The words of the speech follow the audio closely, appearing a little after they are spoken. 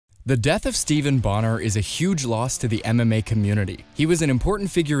The death of Stephan Bonnar is a huge loss to the MMA community. He was an important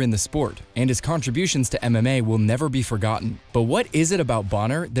figure in the sport, and his contributions to MMA will never be forgotten. But what is it about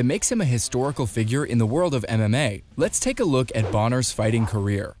Bonnar that makes him a historical figure in the world of MMA? Let's take a look at Bonnar's fighting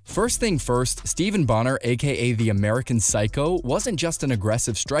career. First thing first, Stephan Bonnar, aka the American Psycho, wasn't just an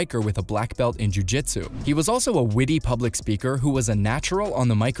aggressive striker with a black belt in jiu-jitsu. He was also a witty public speaker who was a natural on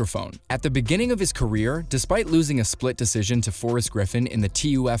the microphone. At the beginning of his career, despite losing a split decision to Forrest Griffin in the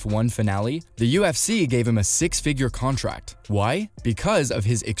TUF 1 finale, the UFC gave him a six-figure contract. Why? Because of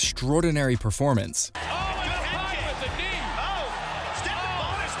his extraordinary performance.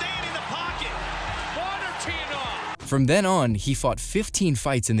 From then on, he fought 15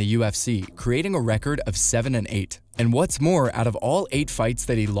 fights in the UFC, creating a record of 7-8. And what's more, out of all 8 fights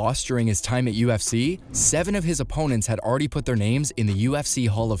that he lost during his time at UFC, 7 of his opponents had already put their names in the UFC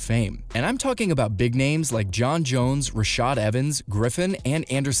Hall of Fame. And I'm talking about big names like John Jones, Rashad Evans, Griffin, and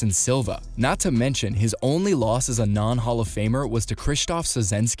Anderson Silva. Not to mention, his only loss as a non-Hall of Famer was to Krzysztof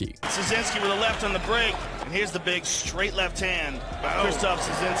Szymanski. Szymanski with a left on the break, and here's the big straight left hand by Krzysztof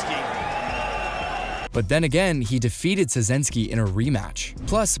Szymanski. But then again, he defeated Szymanski in a rematch.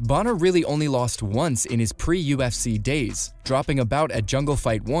 Plus, Bonnar really only lost once in his pre-UFC days, dropping a bout at Jungle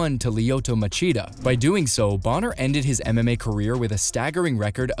Fight 1 to Lyoto Machida. By doing so, Bonnar ended his MMA career with a staggering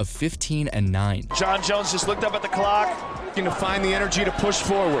record of 15-9. John Jones just looked up at the clock, looking to find the energy to push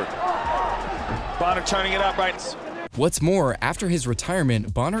forward. Bonnar turning it up right. What's more, after his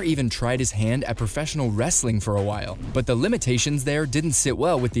retirement, Bonnar even tried his hand at professional wrestling for a while, but the limitations there didn't sit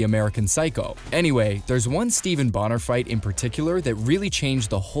well with the American Psycho. Anyway, there's one Stephan Bonnar fight in particular that really changed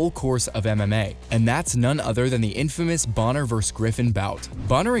the whole course of MMA, and that's none other than the infamous Bonnar vs. Griffin bout.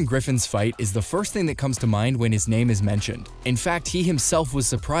 Bonnar and Griffin's fight is the first thing that comes to mind when his name is mentioned. In fact, he himself was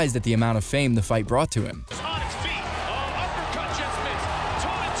surprised at the amount of fame the fight brought to him.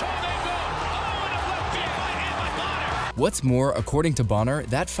 What's more, according to Bonnar,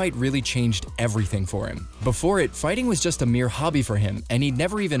 that fight really changed everything for him. Before it, fighting was just a mere hobby for him, and he'd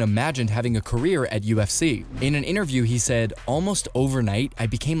never even imagined having a career at UFC. In an interview, he said, "Almost overnight, I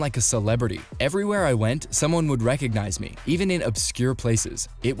became like a celebrity. Everywhere I went, someone would recognize me, even in obscure places.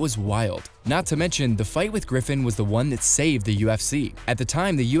 It was wild." Not to mention, the fight with Griffin was the one that saved the UFC. At the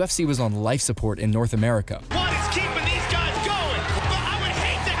time, the UFC was on life support in North America. What is keeping these guys going? I would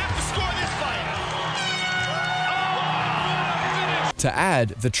hate to have to score this fight. To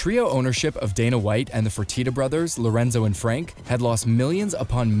add, the trio ownership of Dana White and the Fertitta brothers, Lorenzo and Frank, had lost millions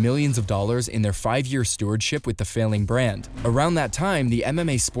upon millions of dollars in their 5-year stewardship with the failing brand. Around that time, the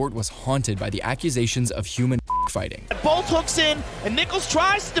MMA sport was haunted by the accusations of human fighting. Both hooks in, and Nichols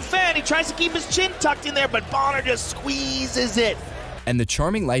tries to defend. He tries to keep his chin tucked in there, but Bonnar just squeezes it. And the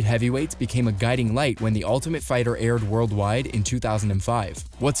charming light heavyweights became a guiding light when The Ultimate Fighter aired worldwide in 2005.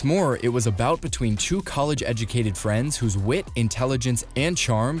 What's more, it was a bout between two college-educated friends whose wit, intelligence, and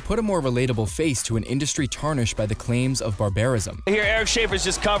charm put a more relatable face to an industry tarnished by the claims of barbarism. Here, Eric Schaefer's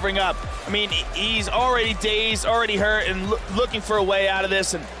just covering up. I mean, he's already dazed, already hurt, and looking for a way out of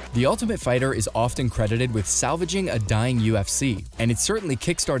this. And The Ultimate Fighter is often credited with salvaging a dying UFC, and it certainly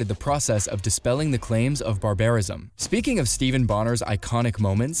kickstarted the process of dispelling the claims of barbarism. Speaking of Stephan Bonnar's iconic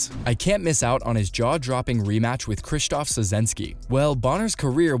moments, I can't miss out on his jaw-dropping rematch with Krzysztof Szymanski. Well, Bonnar's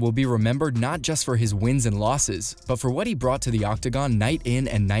career will be remembered not just for his wins and losses, but for what he brought to the octagon night in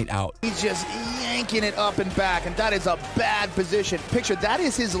and night out. He's just yanking it up and back, and that is a bad position. Picture, that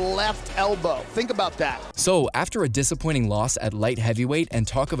is his left elbow. Think about that. So, after a disappointing loss at light heavyweight and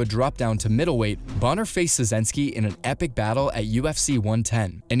talk of a drop down to middleweight, Bonnar faced Szymanski in an epic battle at UFC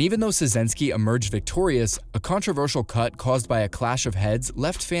 110. And even though Szymanski emerged victorious, a controversial cut caused by a clash of heads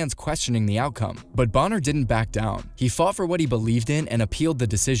left fans questioning the outcome. But Bonnar didn't back down. He fought for what he believed in and appealed the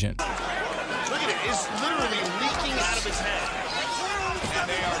decision. look at it, it's literally leaking out of his head. And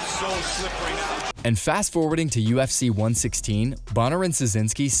they are so slippery now. And fast forwarding to UFC 116, Bonnar and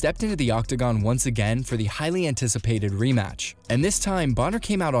Szymanski stepped into the octagon once again for the highly anticipated rematch. And this time, Bonnar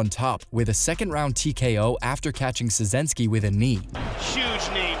came out on top with a second-round TKO after catching Szymanski with a knee. Huge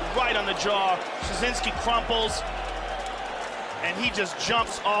knee right on the jaw. Szymanski crumples, and he just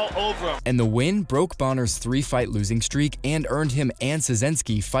jumps all over him. And the win broke Bonnar's 3-fight losing streak and earned him and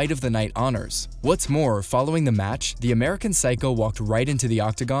Szymanski Fight of the Night honors. What's more, following the match, the American Psycho walked right into the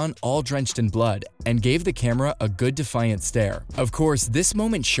octagon, all drenched in blood, and gave the camera a good defiant stare. Of course, this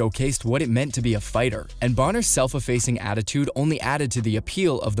moment showcased what it meant to be a fighter, and Bonnar's self-effacing attitude only added to the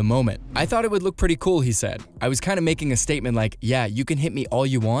appeal of the moment. "I thought it would look pretty cool," he said. "I was kind of making a statement like, yeah, you can hit me all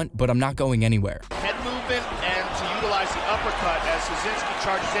you want, but I'm not going anywhere." Head movement and to utilize the uppercut as Szynski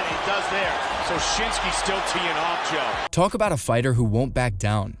charges in, and he does there. So Szynski still teeing off, Joe. Talk about a fighter who won't back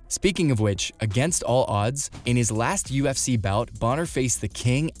down. Speaking of which, against all odds, in his last UFC bout, Bonnar faced the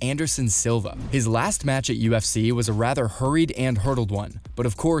King, Anderson Silva. His last match at UFC was a rather hurried and hurdled one. But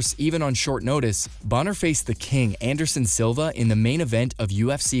of course, even on short notice, Bonnar faced the King, Anderson Silva, in the main event of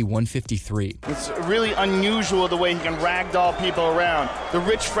UFC 153. It's really unusual the way he can ragdoll people around. The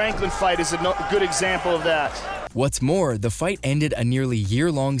Rich Franklin fight is a good example of that. What's more, the fight ended a nearly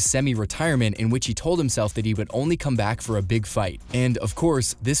year-long semi-retirement in which he told himself that he would only come back for a big fight. And of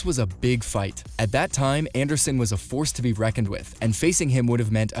course, this was a big fight. At that time, Anderson was a force to be reckoned with, and facing him would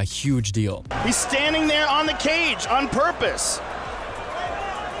have meant a huge deal. He's standing there on the cage on purpose.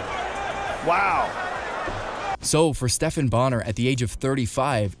 Wow. So, for Stephan Bonnar at the age of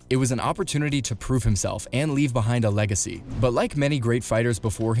 35, it was an opportunity to prove himself and leave behind a legacy. But like many great fighters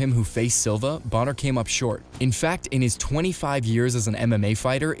before him who faced Silva, Bonnar came up short. In fact, in his 25 years as an MMA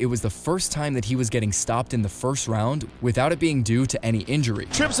fighter, it was the first time that he was getting stopped in the first round without it being due to any injury.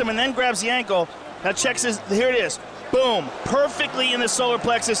 Trips him and then grabs the ankle. Now checks his, here it is. Boom, perfectly in the solar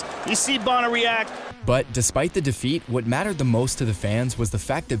plexus. You see Bonnar react. But despite the defeat, what mattered the most to the fans was the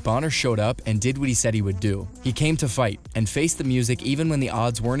fact that Bonnar showed up and did what he said he would do. He came to fight and faced the music even when the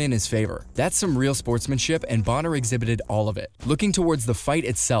odds weren't in his favor. That's some real sportsmanship, and Bonnar exhibited all of it. Looking towards the fight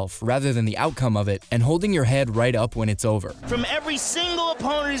itself rather than the outcome of it, and holding your head right up when it's over. From every single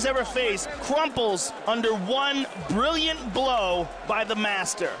opponent he's ever faced, crumples under one brilliant blow by the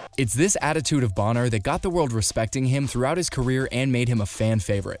master. It's this attitude of Bonnar that got the world respecting him throughout his career and made him a fan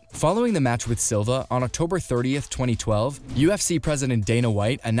favorite. Following the match with Silva, on October 30th, 2012, UFC President Dana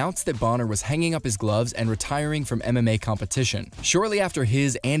White announced that Bonnar was hanging up his gloves and retiring from MMA competition. Shortly after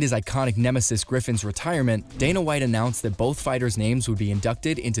his and his iconic nemesis Griffin's retirement, Dana White announced that both fighters' names would be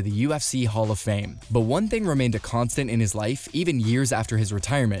inducted into the UFC Hall of Fame. But one thing remained a constant in his life even years after his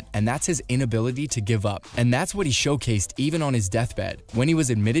retirement, and that's his inability to give up. And that's what he showcased even on his deathbed, when he was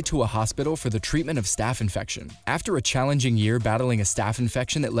admitted to a hospital for the treatment of staph infection. After a challenging year battling a staph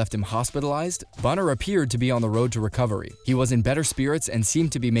infection that left him hospitalized, Bonnar appeared to be on the road to recovery. He was in better spirits and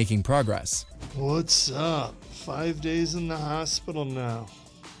seemed to be making progress. What's up? 5 days in the hospital now.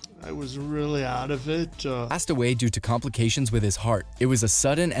 I was really out of it. Passed away due to complications with his heart. It was a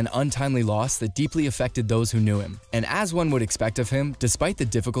sudden and untimely loss that deeply affected those who knew him. And as one would expect of him, despite the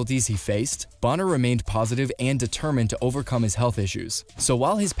difficulties he faced, Bonnar remained positive and determined to overcome his health issues. So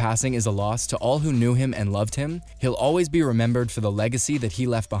while his passing is a loss to all who knew him and loved him, he'll always be remembered for the legacy that he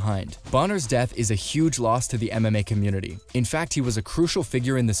left behind. Bonnar's death is a huge loss to the MMA community. In fact, he was a crucial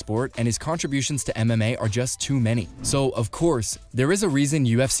figure in the sport, and his contributions to MMA are just too many. So, of course, there is a reason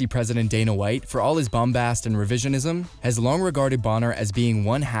UFC President Dana White, for all his bombast and revisionism, has long regarded Bonnar as being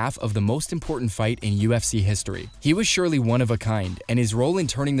one half of the most important fight in UFC history. He was surely one of a kind, and his role in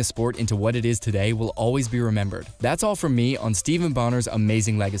turning the sport into what it is today will always be remembered. That's all from me on Stephan Bonnar's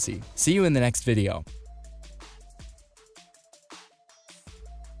amazing legacy. See you in the next video.